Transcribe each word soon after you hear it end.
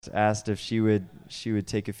asked if she would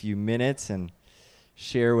take a few minutes and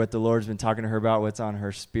share what the Lord's been talking to her about, what's on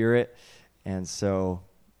her spirit. And so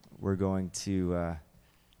we're going to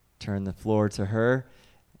turn the floor to her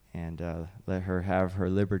and let her have her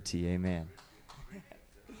liberty. Amen.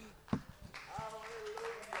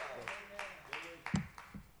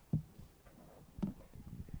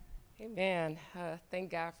 Amen. Thank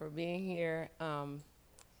God for being here.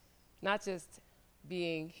 Not just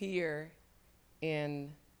being here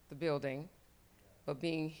in the building, but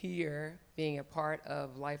being here, being a part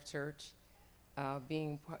of Life Church,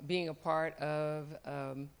 being a part of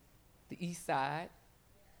the East Side,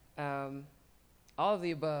 all of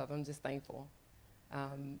the above. I'm just thankful.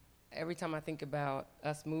 Every time I think about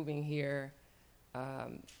us moving here,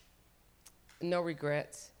 no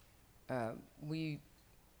regrets. We've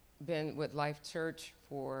been with Life Church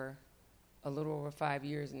for a little over 5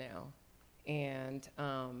 years now, and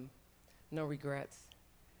no regrets.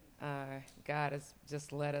 God has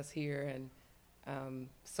just led us here, and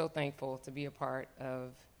so thankful to be a part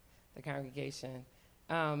of the congregation.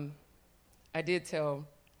 I did tell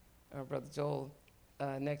Brother Joel,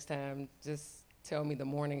 next time, just tell me the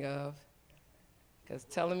morning of, because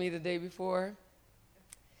telling me the day before,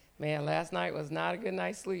 man, last night was not a good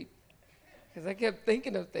night's sleep, because I kept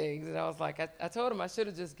thinking of things, and I was like, I told him I should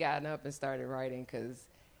have just gotten up and started writing, because,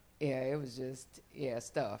 it was just,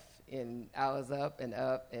 stuff. And I was up, and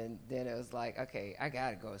then it was like, okay, I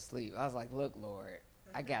got to go to sleep. I was like, look, Lord,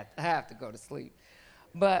 I have to go to sleep.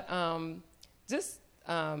 But I'd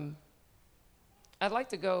like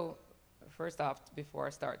to go, first off, before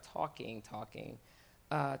I start talking,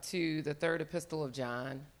 to the third epistle of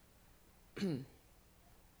John.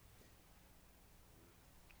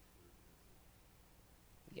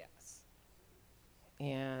 Yes.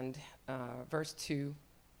 And verse 2.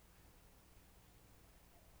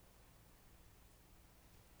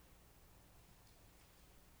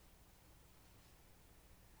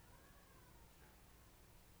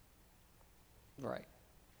 Right.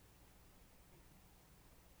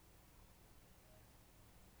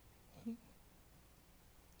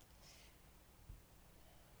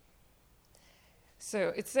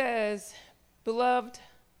 So it says, Beloved,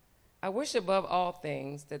 I wish above all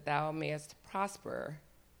things that thou mayest prosper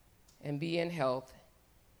and be in health,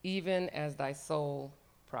 even as thy soul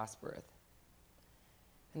prospereth.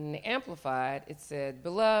 And in the Amplified, it said,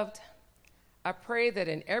 Beloved, I pray that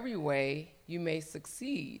in every way you may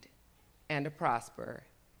succeed and to prosper,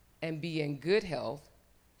 and be in good health,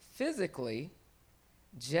 physically,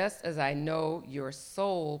 just as I know your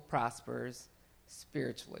soul prospers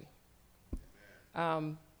spiritually.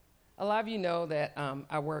 A lot of you know that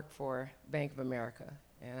I work for Bank of America,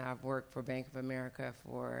 and I've worked for Bank of America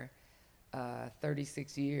for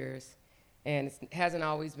 36 years, and it hasn't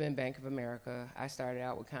always been Bank of America. I started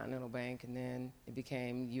out with Continental Bank, and then it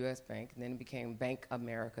became U.S. Bank, and then it became Bank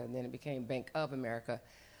America, and then it became Bank of America,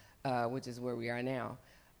 which is where we are now.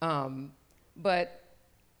 But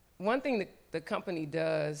one thing that the company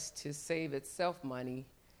does to save itself money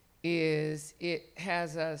is it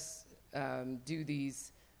has us do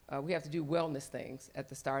these, we have to do wellness things at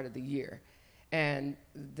the start of the year. And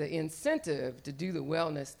the incentive to do the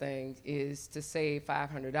wellness thing is to save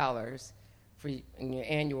 $500 for your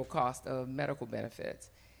annual cost of medical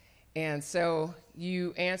benefits. And so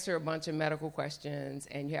you answer a bunch of medical questions,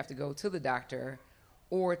 and you have to go to the doctor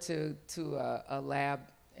or to a lab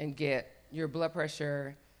and get your blood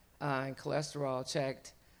pressure and cholesterol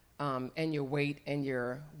checked, and your weight and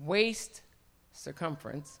your waist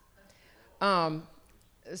circumference.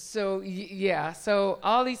 So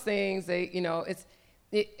all these things,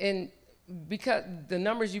 and because the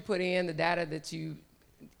numbers you put in, the data that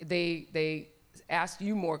they ask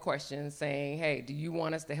you more questions saying, hey, do you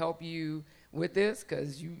want us to help you with this?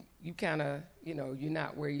 Because you kind of, you're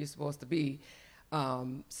not where you're supposed to be.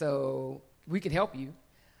 So we can help you.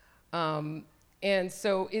 And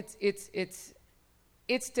so it's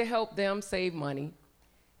to help them save money,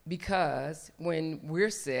 because when we're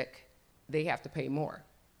sick, they have to pay more.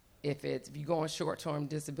 If you go on short-term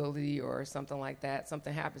disability or something like that,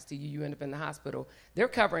 something happens to you, you end up in the hospital, they're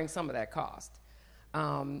covering some of that cost.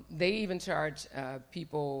 They even charge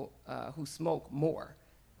people who smoke more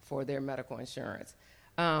for their medical insurance.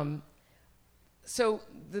 So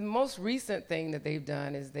the most recent thing that they've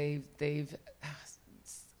done is they've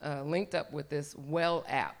linked up with this Well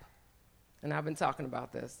app, and I've been talking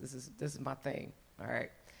about this. This is my thing. All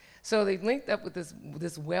right. So they linked up with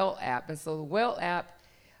this Well app, and so the Well app,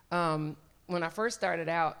 when I first started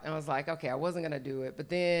out, I was like, okay, I wasn't gonna do it, but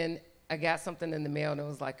then I got something in the mail, and it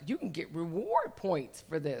was like, you can get reward points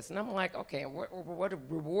for this, and I'm like, okay, what are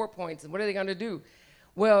reward points, and what are they gonna do?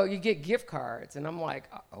 well, you get gift cards. And I'm like,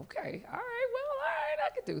 okay, all right, I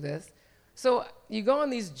can do this. So you go on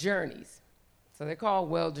these journeys. So they're called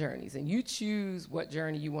well journeys. And you choose what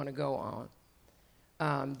journey you want to go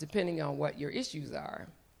on, depending on what your issues are.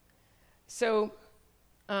 So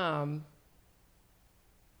my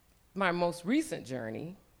most recent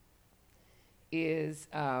journey is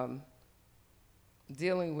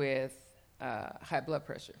dealing with high blood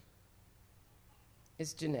pressure.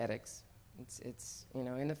 It's genetics. It's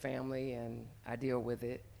in the family, and I deal with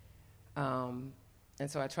it. And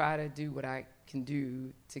so I try to do what I can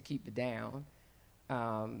do to keep it down.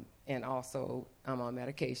 And also, I'm on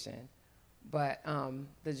medication. But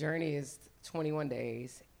the journey is 21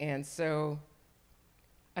 days. And so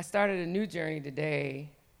I started a new journey today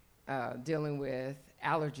dealing with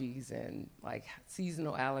allergies and like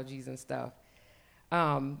seasonal allergies and stuff.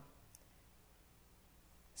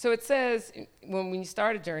 So it says when you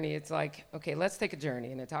start a journey, it's like, okay, let's take a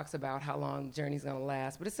journey. And it talks about how long the journey's going to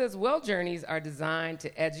last. But it says, well, journeys are designed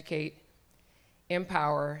to educate,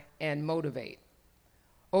 empower, and motivate.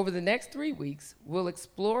 Over the next 3 weeks, we'll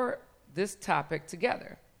explore this topic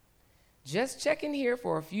together. Just check in here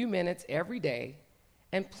for a few minutes every day,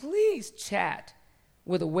 and please chat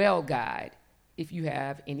with a well guide if you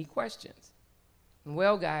have any questions. And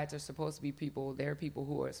well guides are supposed to be people, they're people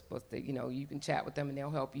who are supposed to, you can chat with them and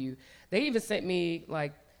they'll help you. They even sent me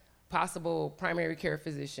like possible primary care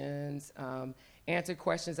physicians, answered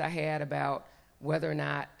questions I had about whether or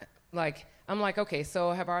not, I'm like, okay, so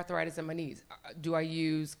I have arthritis in my knees. Do I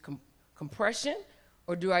use compression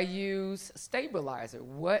or do I use stabilizer?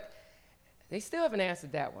 They still haven't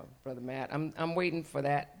answered that one, Brother Matt. I'm waiting for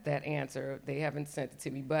that answer. They haven't sent it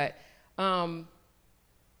to me. But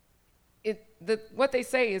what they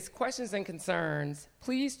say is questions and concerns,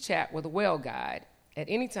 please chat with a well guide at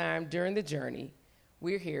any time during the journey.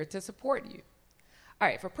 We're here to support you. All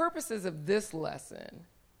right, for purposes of this lesson,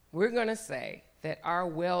 we're going to say that our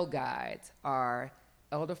well guides are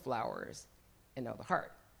Elder Flowers and Elder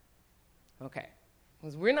Hart. Okay,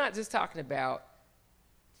 because we're not just talking about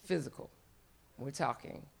physical. We're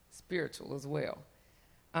talking spiritual as well.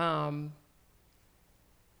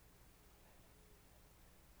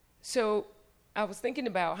 So I was thinking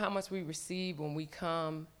about how much we receive when we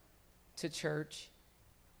come to church,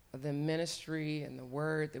 the ministry and the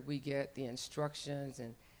word that we get, the instructions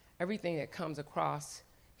and everything that comes across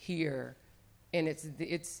here, and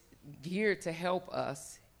it's geared to help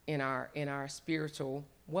us in our spiritual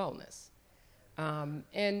wellness.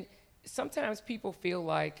 And sometimes people feel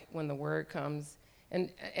like when the word comes, and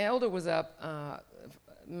Elder was up,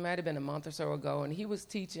 might have been a month or so ago, and he was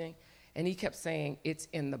teaching, and he kept saying, it's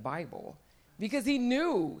in the Bible. Because he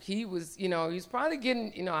knew he was, he was probably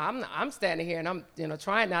getting, I'm standing here and I'm,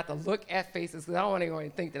 trying not to look at faces because I don't want anyone to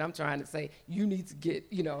think that I'm trying to say, you need to get,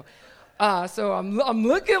 so I'm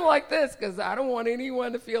looking like this because I don't want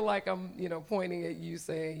anyone to feel like I'm, pointing at you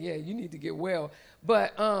saying, yeah, you need to get well.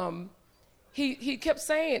 But he kept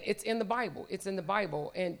saying, it's in the Bible. It's in the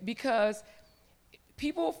Bible. And because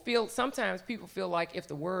sometimes people feel like if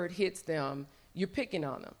the word hits them, you're picking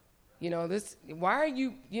on them. Why are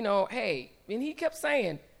you, hey, and he kept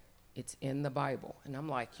saying, it's in the Bible. And I'm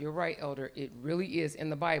like, you're right, Elder, it really is in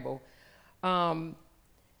the Bible.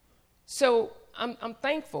 So I'm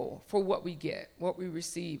thankful for what we get, what we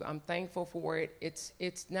receive. I'm thankful for it.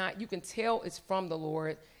 It's not, you can tell it's from the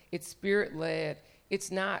Lord. It's spirit-led. It's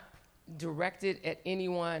not directed at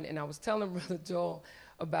anyone. And I was telling Brother Joel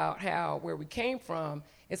about where we came from,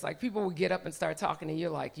 it's like people would get up and start talking and you're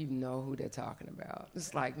like, you know who they're talking about.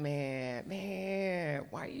 It's like, man,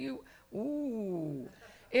 why you, ooh.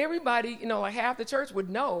 Everybody, like half the church would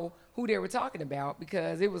know who they were talking about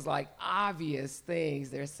because it was like obvious things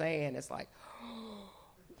they're saying. It's like, oh,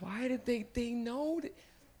 why did they know that?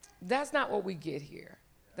 That's not what we get here.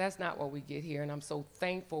 That's not what we get here. And I'm so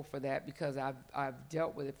thankful for that because I've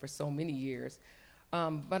dealt with it for so many years.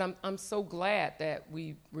 But I'm so glad that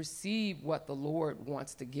we receive what the Lord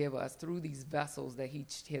wants to give us through these vessels that he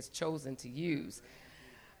has chosen to use.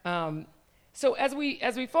 So as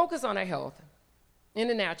we focus on our health, in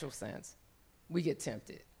the natural sense, we get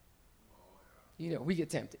tempted. We get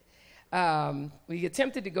tempted. We get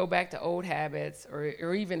tempted to go back to old habits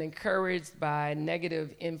or even encouraged by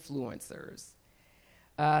negative influencers.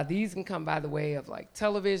 These can come by the way of like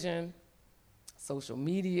television, social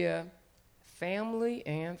media, family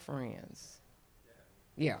and friends.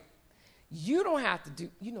 Yeah. You don't have to do,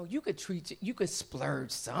 you could you could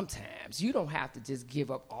splurge sometimes. You don't have to just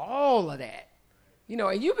give up all of that.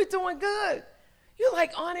 And you've been doing good. You're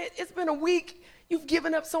like on it. It's been a week. You've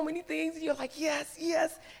given up so many things. You're like, yes,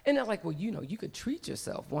 yes. And they're like, well, you could treat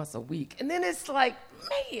yourself once a week. And then it's like,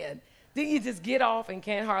 man, then you just get off and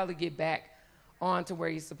can't hardly get back on to where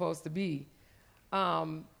you're supposed to be.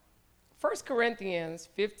 1 Corinthians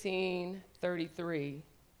 15:33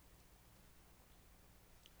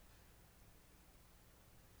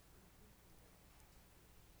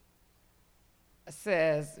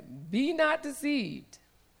 says, be not deceived.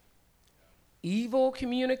 Evil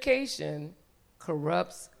communication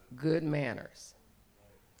corrupts good manners.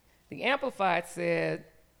 The Amplified said,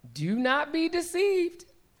 do not be deceived.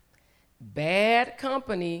 Bad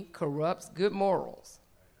company corrupts good morals.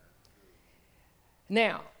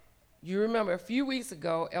 Now, you remember a few weeks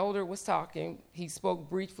ago, Elder was talking. He spoke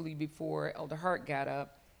briefly before Elder Hart got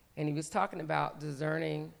up, and he was talking about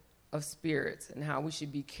discerning of spirits and how we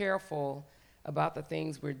should be careful about the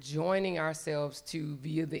things we're joining ourselves to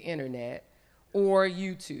via the internet or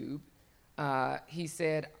YouTube. He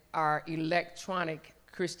said our electronic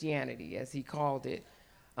Christianity, as he called it.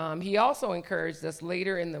 He also encouraged us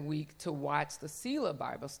later in the week to watch the Selah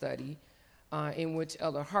Bible study in which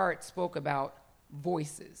Elder Hart spoke about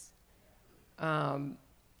voices. And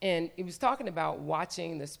he was talking about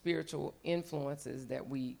watching the spiritual influences that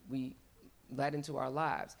we let into our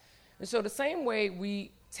lives. And so the same way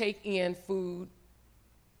we take in food,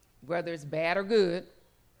 whether it's bad or good,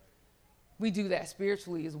 we do that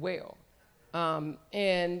spiritually as well.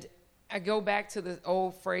 And I go back to the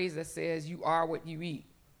old phrase that says, you are what you eat.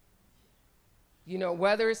 You know,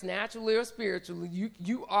 whether it's naturally or spiritually,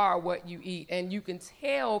 you are what you eat. And you can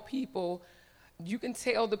tell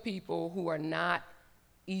the people who are not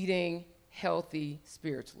eating healthy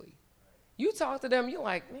spiritually. You talk to them, you're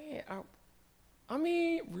like, man,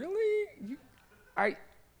 really? Are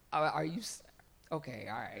you, okay,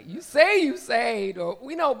 all right. You say you saved, or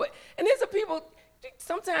we know, but, and there's people,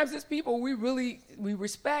 sometimes there's people we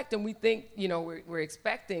respect and we think, we're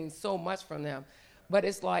expecting so much from them. But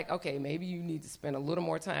it's like, okay, maybe you need to spend a little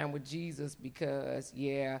more time with Jesus because,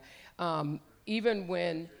 even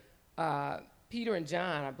when Peter and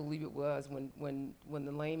John, I believe it was, when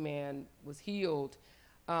the lame man was healed,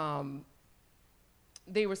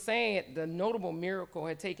 they were saying the notable miracle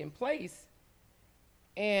had taken place,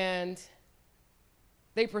 and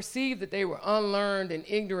they perceived that they were unlearned and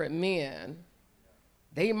ignorant men.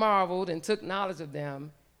 They marveled and took knowledge of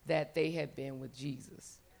them that they had been with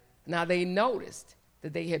Jesus. Now they noticed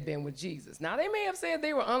that they had been with Jesus. Now they may have said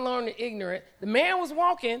they were unlearned and ignorant. The man was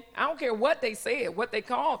walking. I don't care what they said, what they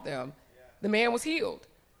called them. The man was healed.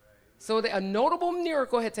 So a notable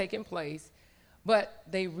miracle had taken place, but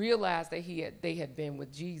they realized that they had been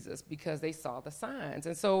with Jesus because they saw the signs.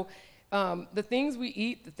 And so the things we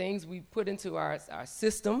eat, the things we put into our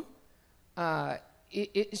system,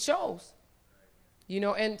 it shows.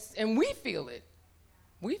 And we feel it.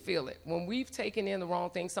 We feel it. When we've taken in the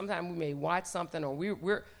wrong things, sometimes we may watch something or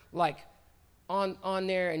we're like on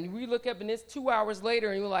there and we look up and it's 2 hours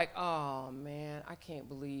later and you're like, oh, man, I can't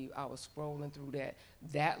believe I was scrolling through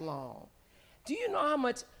that long. Do you know how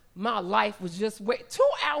much my life was just 2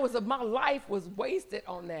 hours of my life was wasted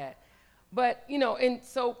on that? But, and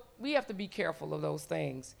so we have to be careful of those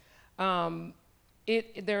things.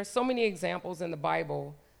 There are so many examples in the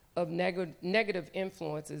Bible of negative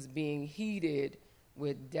influences being heeded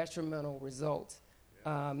with detrimental results.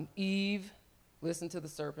 Eve listened to the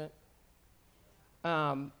serpent.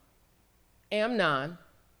 Amnon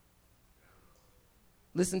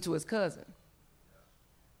listened to his cousin.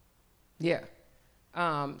 Yeah.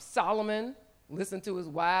 Solomon listened to his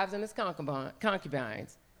wives and his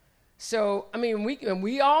concubines. So,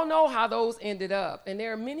 we all know how those ended up. And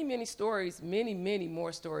there are many, many stories, many, many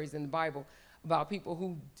more stories in the Bible about people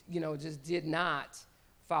who, just did not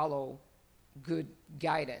follow good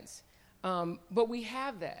guidance. But we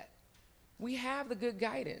have that. We have the good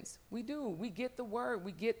guidance. We do. We get the word.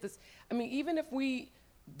 We get this. Even if we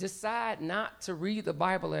decide not to read the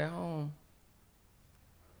Bible at home,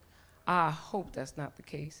 I hope that's not the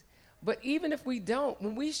case. But even if we don't,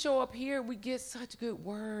 when we show up here, we get such good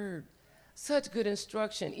word, such good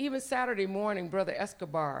instruction. Even Saturday morning, Brother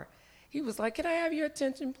Escobar, he was like, can I have your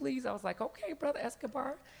attention, please? I was like, okay, Brother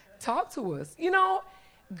Escobar, talk to us.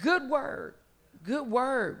 Good word. Good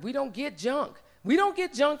word. We don't get junk. We don't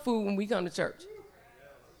get junk food when we come to church.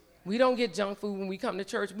 We don't get junk food when we come to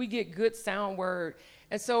church. We get good sound word.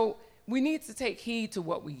 And so we need to take heed to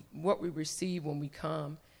what we receive when we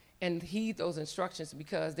come and heed those instructions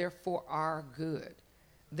because they're for our good.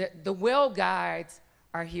 The well guides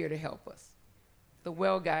are here to help us. The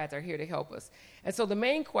well guides are here to help us. And so the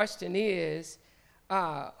main question is,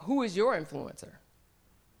 who is your influencer?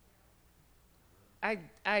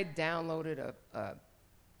 I downloaded a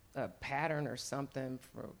pattern or something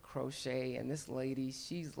for crochet, and this lady,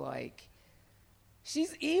 she's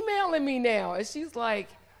emailing me now, and she's like,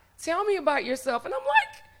 tell me about yourself. And I'm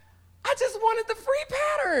like, I just wanted the free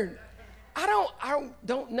pattern. I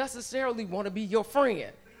don't necessarily want to be your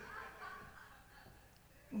friend.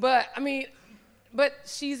 But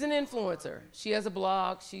she's an influencer. She has a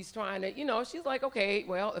blog. She's trying to, she's like, okay,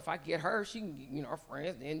 well, if I get her, she can get, her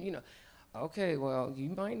friends, then, okay, well, you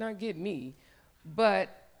might not get me. But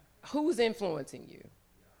who's influencing you?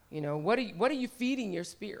 What are you feeding your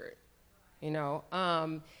spirit?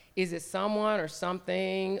 Is it someone or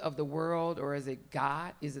something of the world, or is it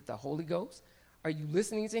God? Is it the Holy Ghost? Are you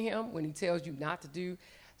listening to him when he tells you not to do?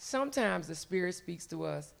 Sometimes the Spirit speaks to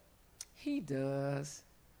us. He does.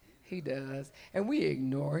 And we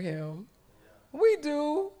ignore him. We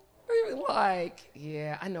do. We're like,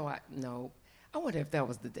 yeah, I know. I wonder if that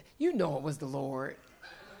was it was the Lord.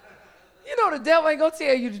 The devil ain't going to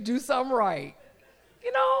tell you to do something right.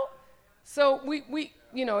 So we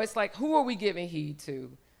it's like, who are we giving heed to?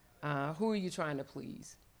 Who are you trying to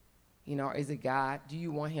please? Is it God? Do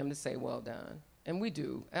you want him to say, well done? And we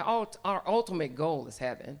do. Our ultimate goal is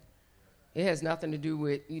heaven. It has nothing to do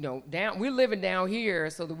with, we're living down here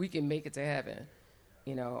so that we can make it to heaven.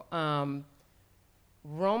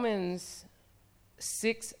 Romans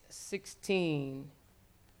 6:16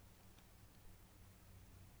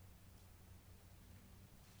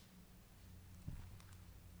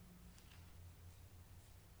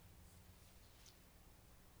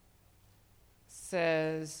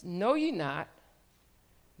 says, know ye not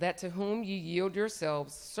that to whom ye yield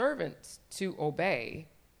yourselves servants to obey,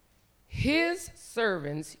 his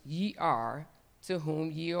servants ye are to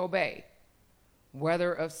whom ye obey,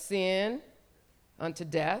 whether of sin unto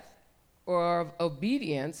death or of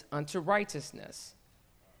obedience unto righteousness.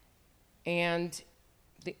 And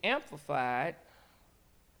the Amplified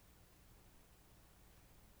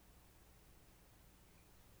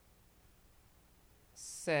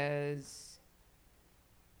says,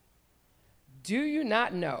 do you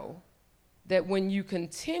not know that when you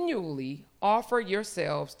continually offer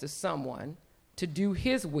yourselves to someone to do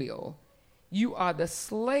his will, you are the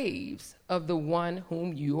slaves of the one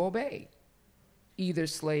whom you obey, either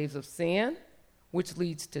slaves of sin, which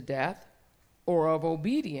leads to death, or of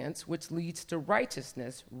obedience, which leads to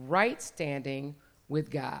righteousness, right standing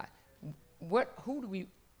with God.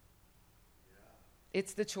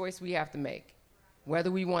 It's the choice we have to make,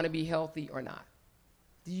 whether we want to be healthy or not.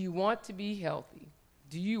 Do you want to be healthy?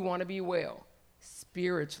 Do you want to be well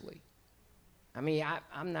spiritually?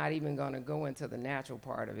 I'm not even going to go into the natural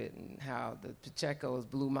part of it and how the Pacheco's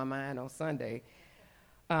blew my mind on Sunday.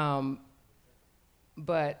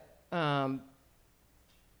 But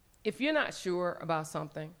if you're not sure about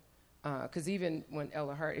something, because even when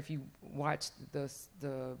Elder Hart, if you watched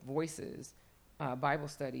the Voices Bible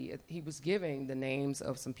study, he was giving the names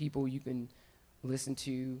of some people you can listen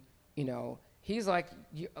to, He's like,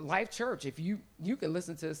 Life Church, if you can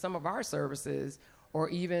listen to some of our services, or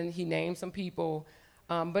even he named some people.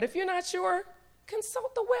 But if you're not sure,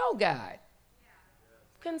 consult the Well Guide.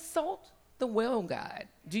 Consult the Well Guide.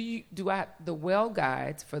 The Well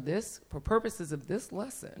Guides for purposes of this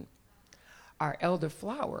lesson are Elder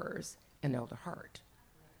Flowers and Elder Hart.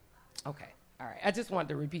 Okay, all right. I just wanted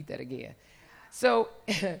to repeat that again. So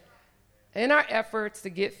in our efforts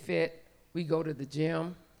to get fit, we go to the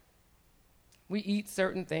gym. We eat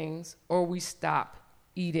certain things, or we stop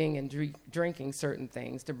eating and drinking certain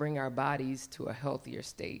things to bring our bodies to a healthier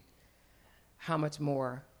state. How much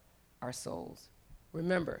more our souls?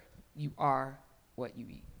 Remember, you are what you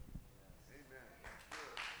eat.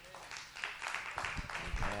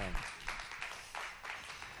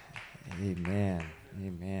 Amen.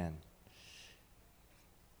 Amen.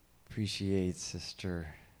 Appreciate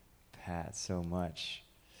Sister Pat so much.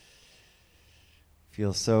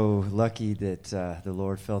 Feel so lucky that the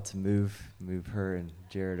Lord felt to move her and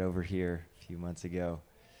Jared over here a few months ago.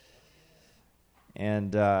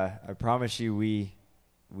 And I promise you,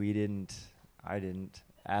 I didn't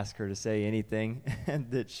ask her to say anything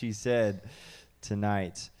that she said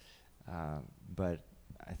tonight. But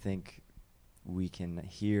I think we can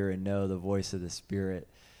hear and know the voice of the Spirit,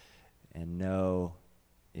 and know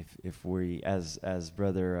if we, as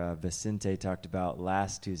Brother Vicente talked about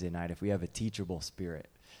last Tuesday night, if we have a teachable spirit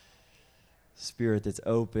that's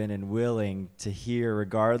open and willing to hear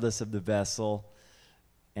regardless of the vessel.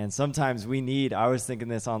 And sometimes I was thinking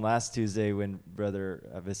this on last Tuesday when Brother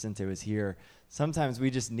Vicente was here, sometimes we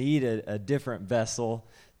just need a different vessel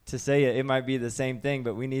to say it. It might be the same thing,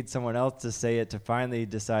 but we need someone else to say it to finally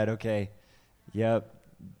decide, okay, yep,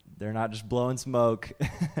 they're not just blowing smoke.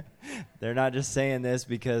 They're not just saying this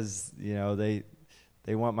because,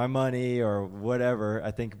 they want my money or whatever.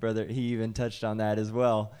 I think, brother, he even touched on that as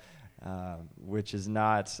well, which is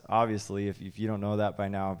not, obviously, if you don't know that by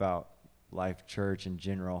now about Life Church in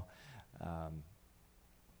general,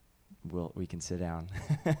 we can sit down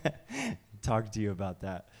talk to you about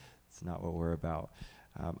that. It's not what we're about.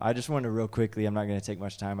 I just want to real quickly, I'm not going to take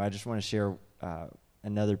much time, I just want to share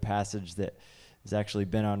another passage that has actually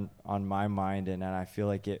been on my mind, and I feel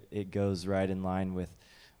like it goes right in line with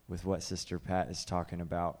what Sister Pat is talking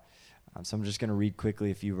about. So I'm just going to read quickly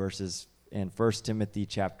a few verses in 1 Timothy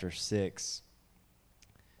chapter 6,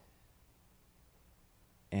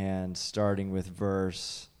 and starting with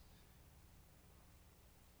verse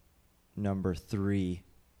number 3.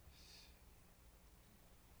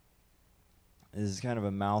 This is kind of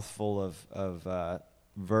a mouthful of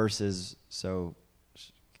verses, so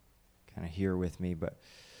kind of hear with me, but it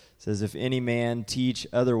says, if any man teach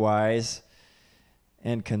otherwise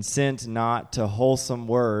and consent not to wholesome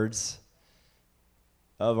words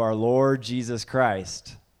of our Lord Jesus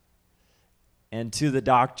Christ and to the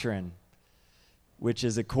doctrine which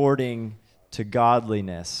is according to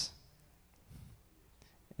godliness.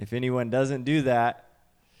 If anyone doesn't do that,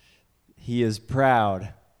 he is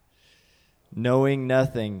proud, knowing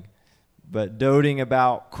nothing, but doting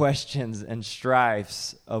about questions and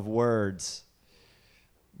strifes of words.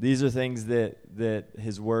 These are things that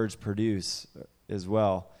his words produce as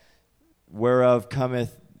well. Whereof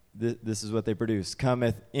cometh, this is what they produce,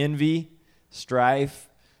 cometh envy, strife,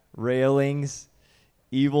 railings,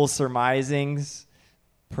 evil surmisings,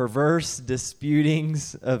 perverse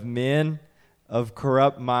disputings of men of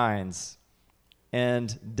corrupt minds,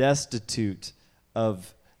 and destitute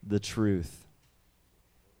of the truth.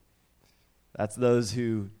 That's those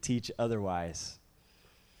who teach otherwise.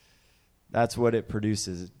 That's what it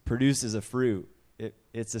produces. It produces a fruit.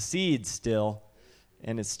 It's a seed still,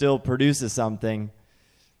 and it still produces something,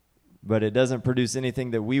 but it doesn't produce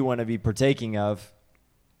anything that we want to be partaking of.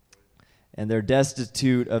 And they're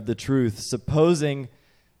destitute of the truth, supposing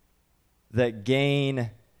that gain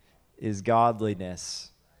is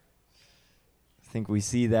godliness. I think we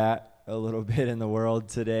see that a little bit in the world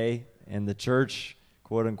today, in the church,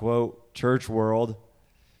 quote-unquote, church world.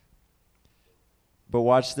 But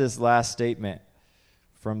watch this last statement.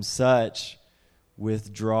 From such,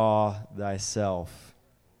 withdraw thyself.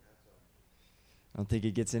 I don't think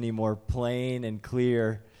it gets any more plain and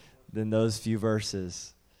clear than those few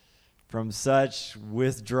verses. From such,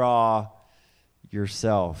 withdraw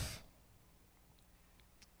yourself.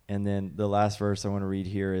 And then the last verse I want to read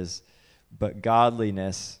here is, but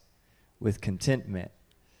godliness with contentment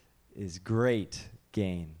is great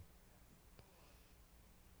gain.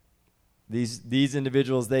 These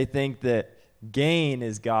individuals, they think that gain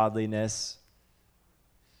is godliness,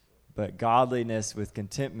 but godliness with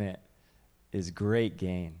contentment is great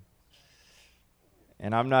gain.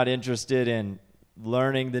 And I'm not interested in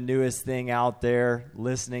learning the newest thing out there,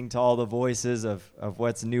 listening to all the voices of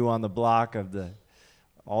what's new on the block,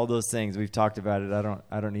 all those things. We've talked about it.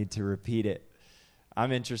 I don't need to repeat it.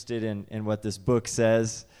 I'm interested in what this book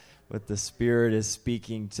says, what the Spirit is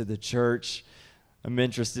speaking to the church. I'm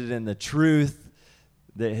interested in the truth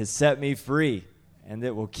that has set me free and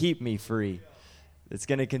that will keep me free. It's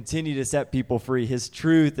going to continue to set people free. His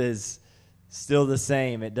truth is still the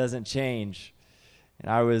same. It doesn't change.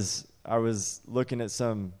 And I was looking at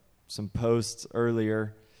some posts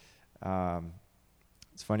earlier.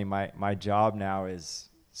 It's funny, my job now is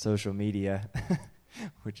social media,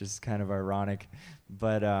 which is kind of ironic.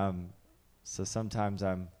 But so sometimes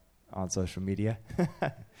I'm on social media.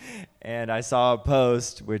 And I saw a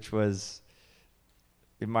post, which was,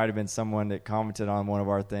 it might have been someone that commented on one of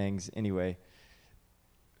our things. Anyway,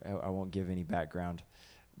 I won't give any background.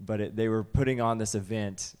 But they were putting on this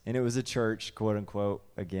event, and it was a church, quote unquote,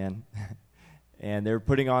 again. And they were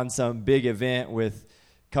putting on some big event with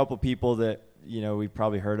a couple people that, we've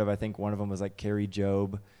probably heard of. I think one of them was like Carrie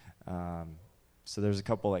Job. So there's a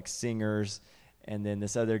couple like singers. And then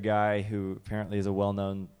this other guy who apparently is a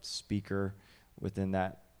well-known speaker within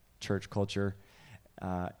that church culture.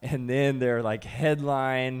 And then their like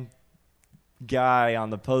headline guy on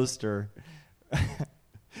the poster,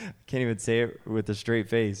 can't even say it with a straight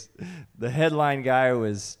face. The headline guy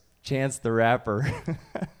was Chance the Rapper.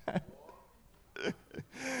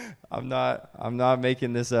 I'm not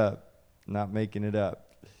making this up. Not making it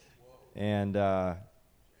up. And I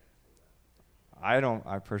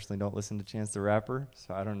personally don't listen to Chance the Rapper,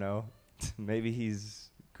 so I don't know. Maybe he's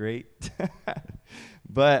great.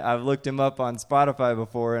 But I've looked him up on Spotify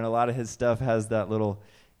before, and a lot of his stuff has that little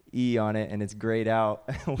E on it, and it's grayed out.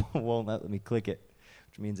 Won't let me click it,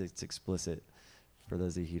 which means it's explicit for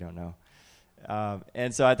those of you who don't know.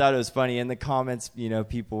 And so I thought it was funny. In the comments,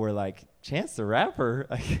 people were like, Chance the Rapper?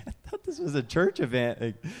 I thought this was a church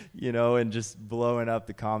event, and just blowing up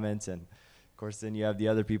the comments. And, of course, then you have the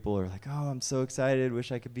other people who are like, oh, I'm so excited,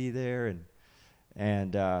 wish I could be there.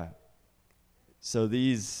 And so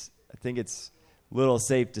these, I think it's a little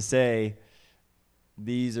safe to say,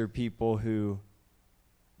 these are people who,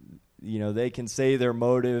 they can say their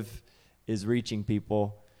motive is reaching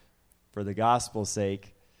people for the gospel's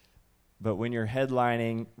sake. But when you're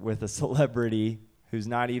headlining with a celebrity who's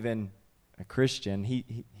not even a Christian,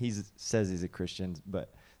 he says he's a Christian,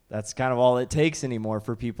 but that's kind of all it takes anymore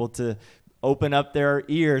for people to open up their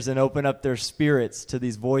ears and open up their spirits to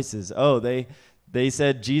these voices. Oh, they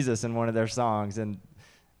said Jesus in one of their songs, and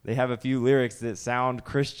they have a few lyrics that sound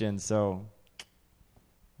Christian, so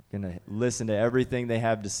I'm going to listen to everything they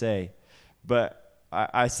have to say. But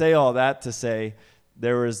I say all that to say,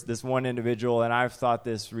 there was this one individual, and I've thought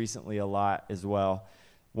this recently a lot as well.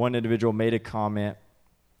 One individual made a comment,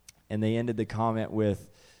 and they ended the comment with,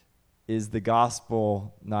 is the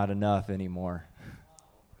gospel not enough anymore?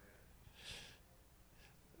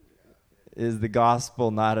 Is the gospel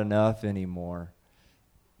not enough anymore?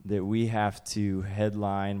 That we have to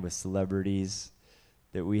headline with celebrities,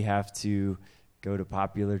 that we have to go to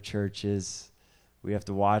popular churches, we have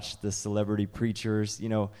to watch the celebrity preachers.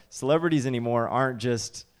 Celebrities anymore aren't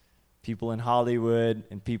just people in Hollywood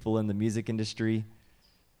and people in the music industry.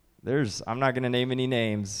 I'm not going to name any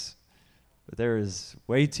names, but there is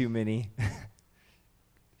way too many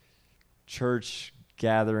church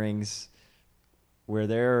gatherings where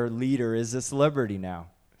their leader is a celebrity now.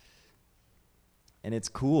 And it's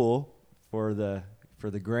cool for the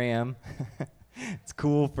gram. It's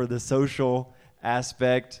cool for the social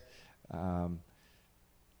aspect.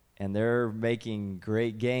 And they're making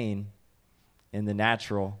great gain in the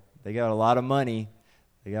natural. They got a lot of money.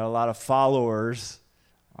 They got a lot of followers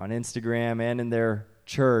on Instagram and in their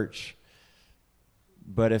church.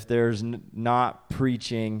 But if there's not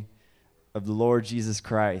preaching of the Lord Jesus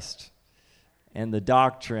Christ and the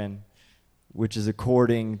doctrine, which is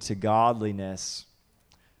according to godliness,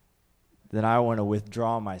 then I want to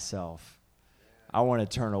withdraw myself. I want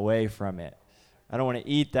to turn away from it. I don't want to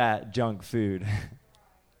eat that junk food.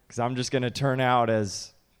 Because I'm just going to turn out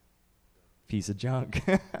as a piece of junk.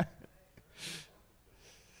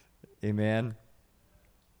 Amen.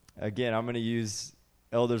 Again, I'm going to use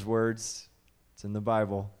elders' words. It's in the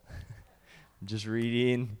Bible. Just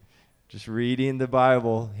reading the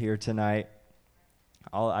Bible here tonight.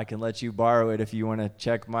 I can let you borrow it if you want to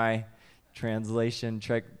check my translation,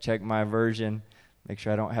 check my version. Make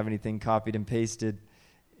sure I don't have anything copied and pasted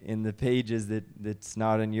in the pages that's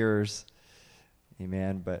not in yours.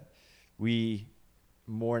 Amen. But we,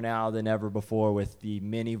 more now than ever before, with the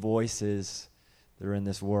many voices that are in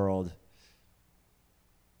this world,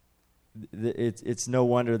 it's no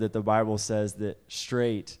wonder that the Bible says that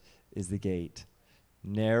straight is the gate,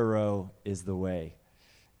 narrow is the way.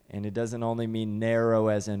 And it doesn't only mean narrow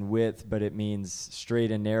as in width, but it means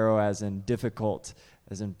straight and narrow as in difficult,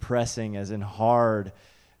 as in pressing, as in hard.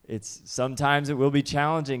 Sometimes it will be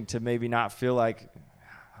challenging to maybe not feel like,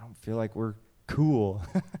 I don't feel like we're cool.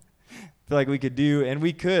 Feel like we could do, and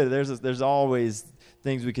we could. There's always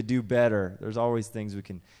things we could do better. There's always things we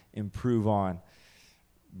can improve on.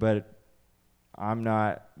 But I'm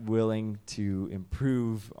not willing to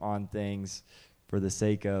improve on things for the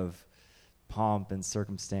sake of pomp and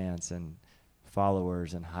circumstance and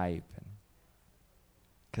followers and hype.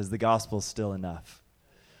 Because the gospel's still enough.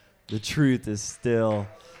 The truth is still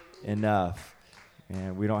enough.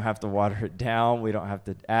 And we don't have to water it down. We don't have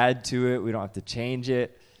to add to it. We don't have to change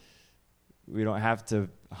it. We don't have to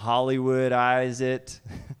Hollywoodize it.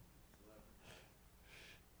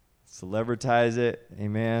 Celebritize it.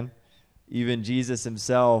 Amen. Even Jesus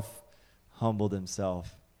himself humbled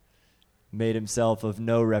himself. Made himself of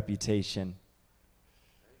no reputation.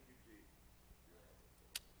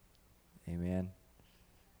 Amen.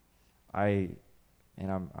 I'm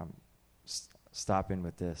stopping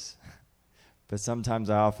with this. But sometimes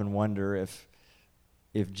I often wonder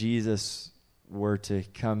if Jesus were to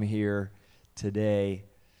come here today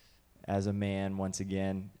as a man once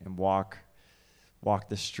again and walk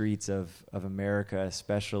the streets of America,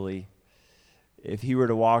 especially, if he were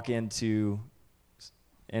to walk into,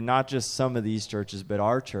 and not just some of these churches, but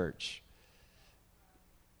our church,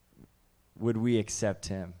 would we accept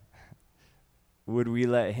him? Would we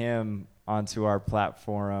let him onto our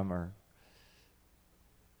platform or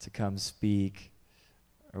to come speak?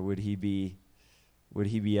 Or would he be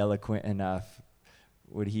eloquent enough?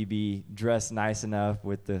 would he be dressed nice enough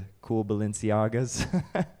with the cool Balenciagas?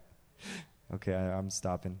 Okay, I'm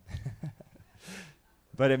stopping.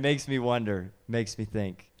 But it makes me wonder, makes me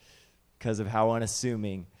think, because of how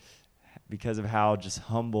unassuming, because of how just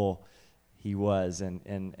humble he was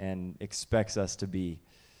and expects us to be.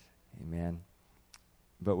 Amen.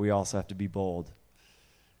 But we also have to be bold.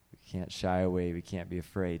 We can't shy away. We can't be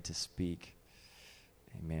afraid to speak.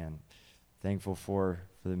 Amen. Thankful for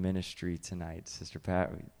the ministry tonight. Sister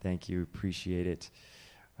Pat, thank you. Appreciate it.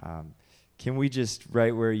 Can we just,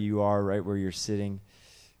 right where you are, right where you're sitting,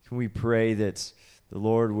 can we pray that the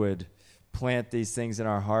Lord would plant these things in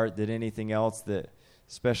our heart, that anything else that,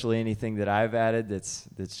 especially anything that I've added that's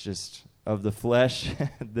just of the flesh,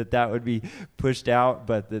 that would be pushed out,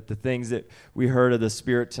 but that the things that we heard of the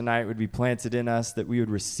Spirit tonight would be planted in us, that we would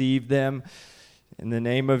receive them. In the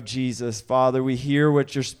name of Jesus, Father, we hear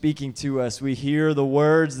what you're speaking to us. We hear the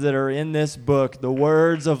words that are in this book, the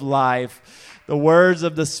words of life, the words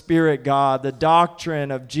of the Spirit, God, the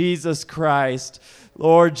doctrine of Jesus Christ.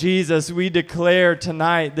 Lord Jesus, we declare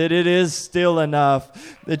tonight that it is still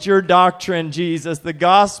enough, that your doctrine, Jesus, the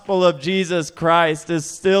gospel of Jesus Christ is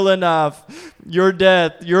still enough. Your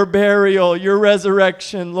death, your burial, your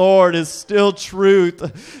resurrection, Lord, is still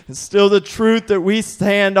truth. It's still the truth that we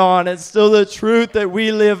stand on. It's still the truth that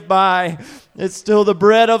we live by. It's still the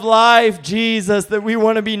bread of life, Jesus, that we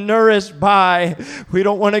want to be nourished by. We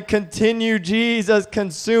don't want to continue, Jesus,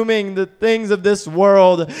 consuming the things of this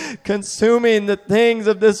world, consuming the things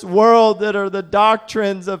of this world that are the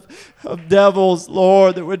doctrines of devils,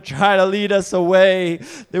 Lord, that would try to lead us away,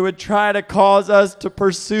 that would try to cause us to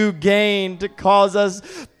pursue gain, to cause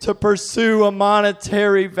us to pursue a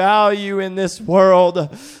monetary value in this world,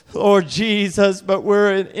 Lord Jesus, but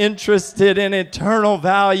we're interested in eternal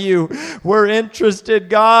value. We're interested,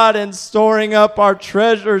 God, in storing up our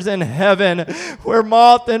treasures in heaven, where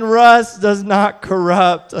moth and rust does not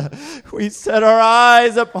corrupt. We set our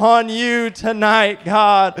eyes upon you tonight,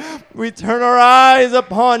 God. We turn our eyes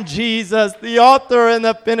upon Jesus, the author and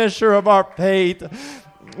the finisher of our faith.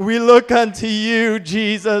 We look unto you,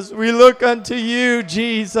 Jesus. We look unto you,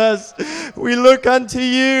 Jesus. We look unto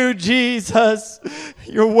you, Jesus.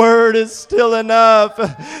 Your word is still enough.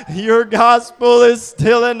 Your gospel is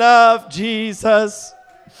still enough, Jesus.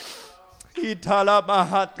 In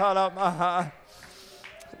the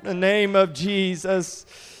name of Jesus.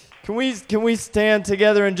 Can we stand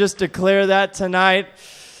together and just declare that tonight?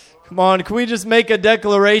 Come on, can we just make a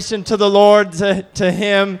declaration to the Lord, to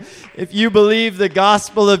Him? If you believe the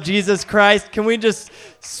gospel of Jesus Christ, can we just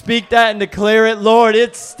speak that and declare it? Lord,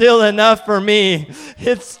 it's still enough for me.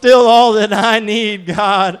 It's still all that I need,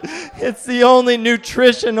 God. It's the only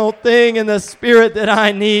nutritional thing in the Spirit that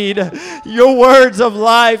I need. Your words of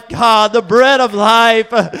life, God, the bread of life,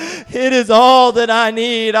 it is all that I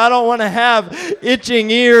need. I don't want to have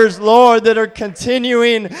itching ears, Lord, that are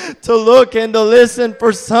continuing to look and to listen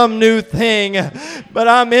for some new thing. But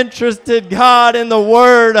I'm interested, God, in the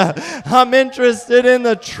Word. I'm interested in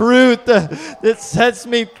the truth that sets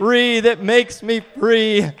me free, that makes me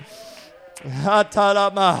free. Thank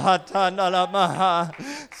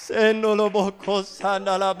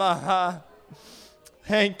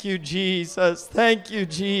you, Jesus. Thank you,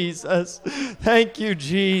 Jesus. Thank you,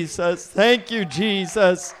 Jesus. Thank you,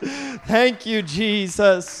 Jesus. Thank you,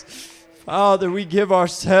 Jesus. Father, we give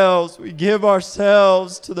ourselves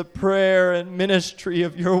to the prayer and ministry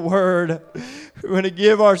of your word. We want to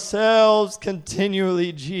give ourselves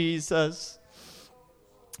continually, Jesus.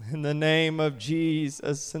 In the name of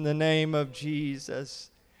Jesus, in the name of Jesus,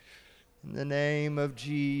 in the name of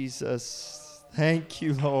Jesus. Thank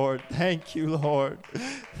you, Lord. Thank you, Lord.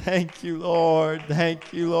 Thank you, Lord.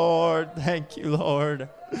 Thank you, Lord. Thank you, Lord.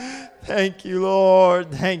 Thank you,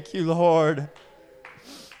 Lord. Thank you, Lord.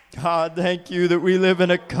 God, thank you that we live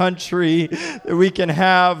in a country that we can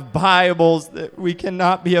have Bibles, that we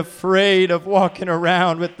cannot be afraid of walking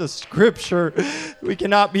around with the scripture. We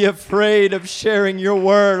cannot be afraid of sharing your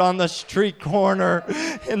word on the street corner,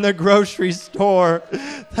 in the grocery store.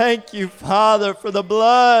 Thank you, Father, for the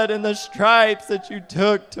blood and the stripes that you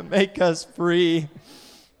took to make us free.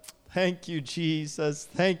 Thank you, Jesus.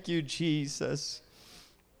 Thank you, Jesus.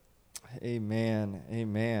 Amen.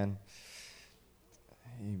 Amen.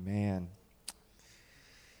 Amen.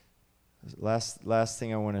 Last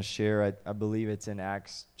thing I want to share, I believe it's in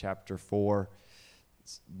Acts chapter 4.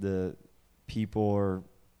 The people are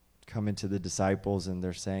coming to the disciples and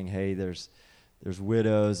they're saying, hey, there's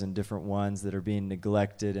widows and different ones that are being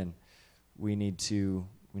neglected, and we need to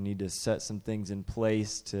set some things in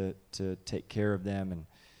place to take care of them and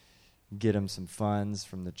get them some funds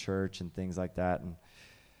from the church and things like that. And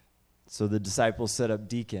So the disciples set up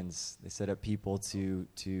deacons. They set up people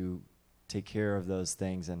to take care of those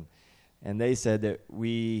things. And they said that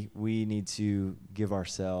we need to give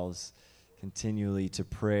ourselves continually to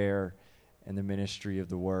prayer and the ministry of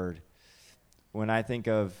the word. When I think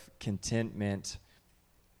of contentment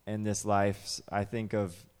in this life, I think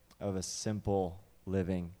of a simple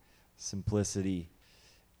living, simplicity.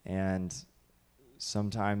 And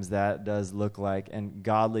sometimes that does look like, and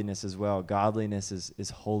godliness as well. Godliness is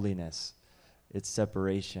holiness. It's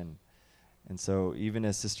separation. And so even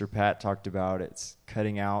as Sister Pat talked about, it's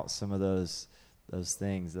cutting out some of those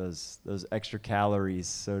things, those extra calories,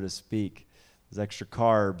 so to speak, those extra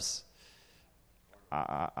carbs.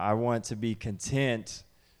 I want to be content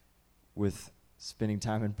with spending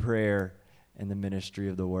time in prayer and the ministry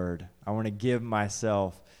of the word. I want to give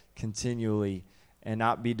myself continually and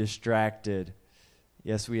not be distracted.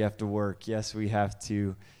 Yes, we have to work. Yes, we have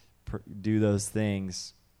to do those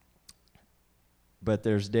things. But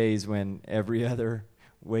there's days when every other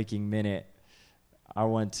waking minute, I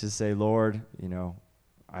want to say, Lord,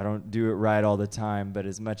 I don't do it right all the time, but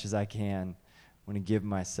as much as I can, I want to give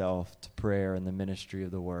myself to prayer and the ministry of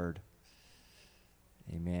the word.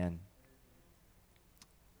 Amen.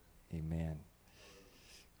 Amen.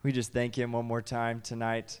 We just thank him one more time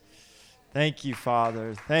tonight. Thank you,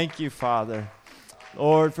 Father. Thank you, Father.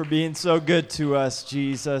 Lord, for being so good to us,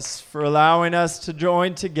 Jesus, for allowing us to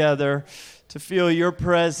join together, to feel your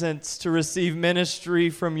presence, to receive ministry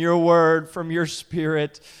from your word, from your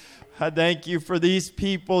spirit. I thank you for these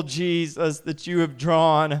people, Jesus, that you have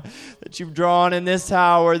drawn in this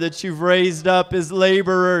hour, that you've raised up as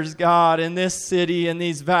laborers, God, in this city, in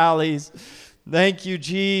these valleys. Thank you,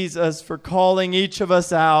 Jesus, for calling each of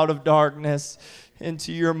us out of darkness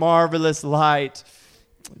into your marvelous light.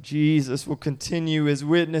 Jesus will continue as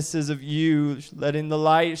witnesses of you, letting the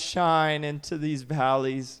light shine into these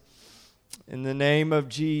valleys. In the name of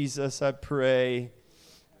Jesus, I pray.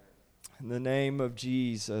 In the name of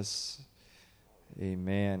Jesus.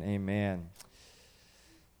 Amen. Amen.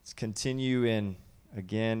 Let's continue in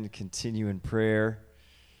prayer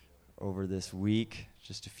over this week.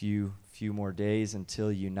 Just a few more days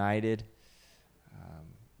until United.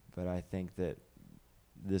 But I think that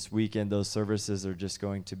this weekend, those services are just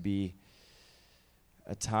going to be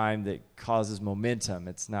a time that causes momentum.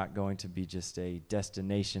 It's not going to be just a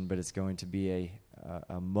destination, but it's going to be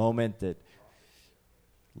a moment that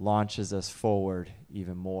launches us forward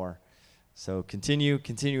even more. So continue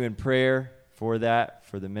in prayer for that,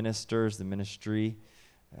 for the ministers, the ministry,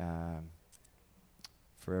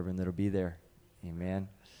 for everyone that'll be there. Amen.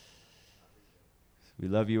 We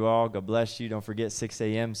love you all. God bless you. Don't forget 6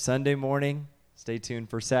 a.m. Sunday morning. Stay tuned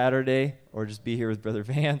for Saturday, or just be here with Brother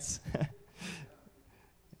Vance.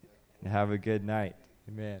 And have a good night.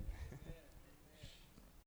 Amen.